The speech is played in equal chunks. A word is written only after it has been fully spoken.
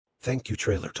Thank you,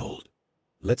 TrailerTold.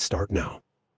 Let's start now.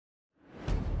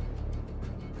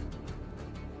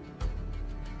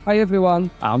 Hi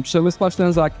everyone, I'm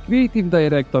Przemysław, creative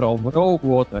director of Rogue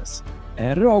Waters,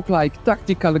 a roguelike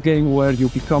tactical game where you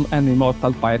become an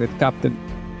immortal pirate captain.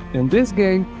 In this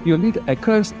game, you lead a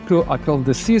cursed crew across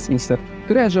the seas in search of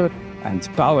treasure and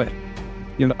power.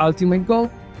 Your ultimate goal?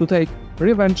 To take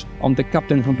revenge on the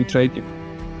captain who betrayed you.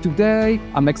 Today,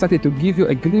 I'm excited to give you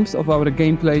a glimpse of our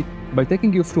gameplay by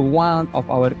taking you through one of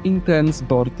our intense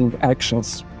boarding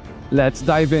actions. Let's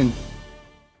dive in.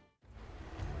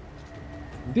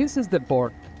 This is the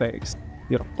board phase.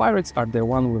 Your pirates are the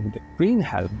one with the green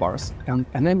health bars and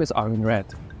enemies are in red.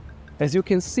 As you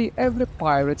can see, every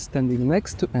pirate standing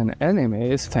next to an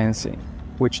enemy is fencing,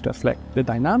 which reflects the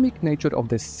dynamic nature of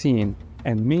the scene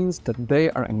and means that they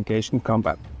are engaged in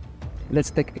combat. Let's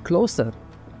take a closer look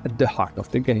at the heart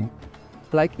of the game.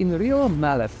 Like in real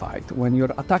melee fight, when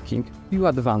you're attacking, you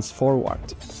advance forward,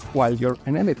 while your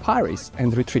enemy parries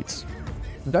and retreats.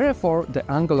 Therefore, the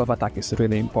angle of attack is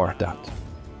really important.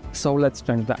 So let's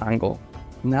change the angle.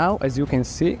 Now, as you can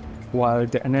see, while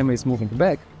the enemy is moving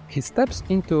back, he steps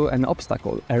into an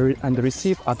obstacle and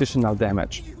receives additional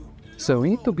damage. So you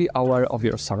need to be aware of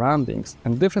your surroundings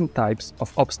and different types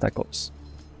of obstacles.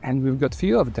 And we've got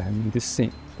few of them in this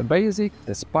scene: the basic,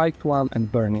 the spiked one,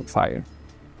 and burning fire.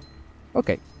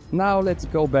 Okay, now let's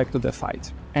go back to the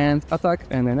fight and attack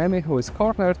an enemy who is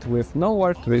cornered with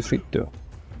nowhere to retreat to.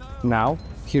 Now,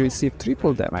 he received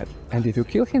triple damage, and if you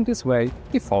kill him this way,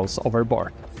 he falls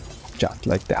overboard. Just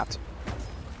like that.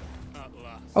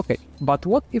 Okay, but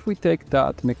what if we take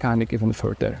that mechanic even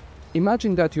further?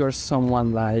 Imagine that you are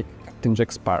someone like Captain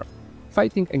Jack Sparrow,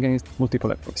 fighting against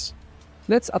multiple enemies.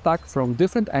 Let's attack from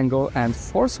different angles and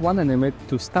force one enemy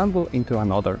to stumble into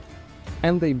another,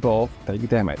 and they both take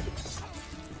damage.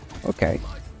 Okay,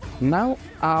 now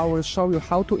I will show you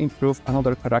how to improve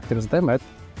another character's damage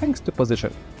thanks to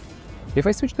position. If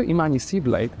I switch to Imani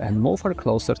Seablade and move her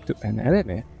closer to an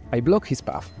enemy, I block his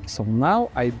path, so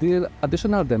now I deal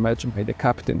additional damage by the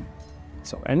captain.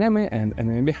 So enemy and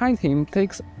enemy behind him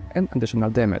takes an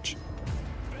additional damage.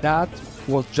 That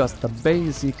was just a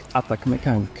basic attack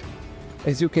mechanic.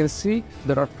 As you can see,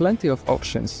 there are plenty of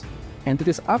options, and it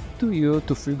is up to you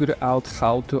to figure out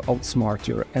how to outsmart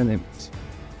your enemies.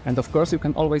 And of course, you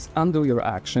can always undo your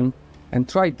action and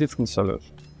try different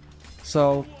solutions.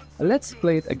 So let's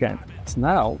play it again.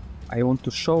 Now I want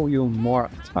to show you more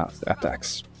advanced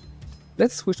attacks.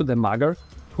 Let's switch to the Mugger,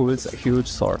 who wields a huge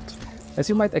sword. As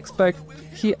you might expect,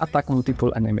 he attacks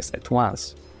multiple enemies at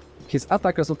once. His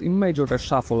attack results in major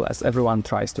reshuffle as everyone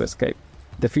tries to escape.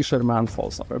 The fisherman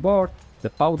falls overboard,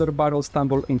 the powder barrel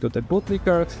stumbles into the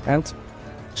bootlicker and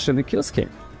actually kills him.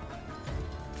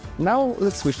 Now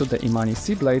let's switch to the Imani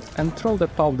Seablade and throw the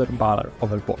powder barrel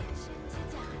overboard.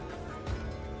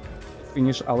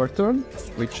 Finish our turn,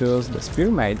 we choose the Spear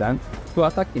Maiden to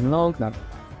attack in long nap.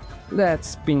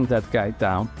 Let's pin that guy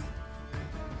down.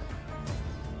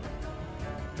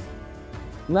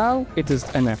 Now it is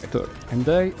enemy turn, and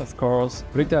they, of course,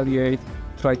 retaliate,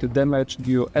 try to damage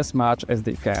you as much as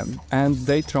they can, and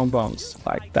they throw bombs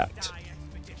like that.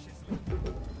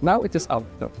 Now it is our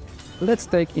turn. Let's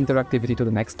take interactivity to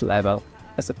the next level.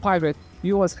 As a pirate,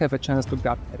 you always have a chance to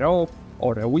grab a rope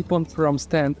or a weapon from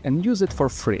stand and use it for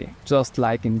free, just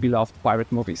like in beloved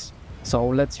pirate movies. So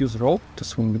let's use rope to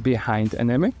swing behind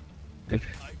enemy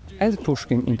and push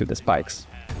him into the spikes.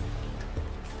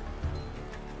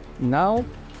 Now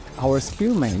our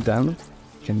Spear Maiden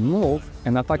can move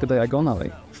and attack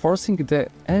diagonally, forcing the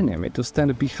enemy to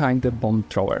stand behind the bomb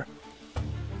thrower.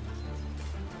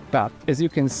 But as you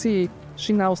can see,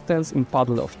 she now stands in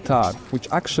puddle of tar, which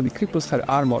actually cripples her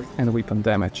armor and weapon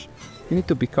damage. You need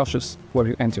to be cautious where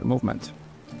you end your movement.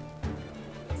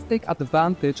 Let's take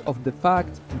advantage of the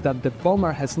fact that the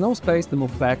bomber has no space to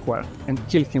move backward and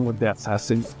kill him with the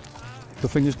assassin. To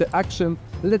finish the action,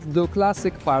 let's do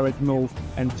classic pirate move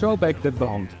and throw back the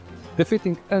bomb.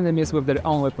 Defeating enemies with their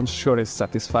own weapons sure is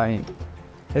satisfying.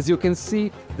 As you can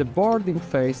see, the boarding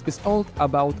phase is all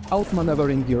about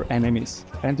outmaneuvering your enemies,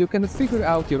 and you can figure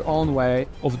out your own way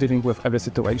of dealing with every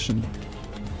situation.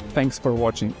 Thanks for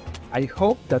watching. I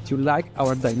hope that you like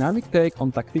our dynamic take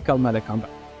on tactical melee combat.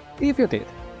 If you did,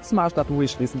 smash that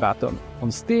wishlist button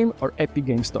on Steam or Epic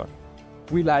Games Store.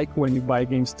 We like when you buy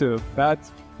games too, but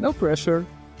no pressure.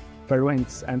 Fair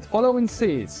winds and following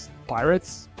seas,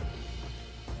 pirates!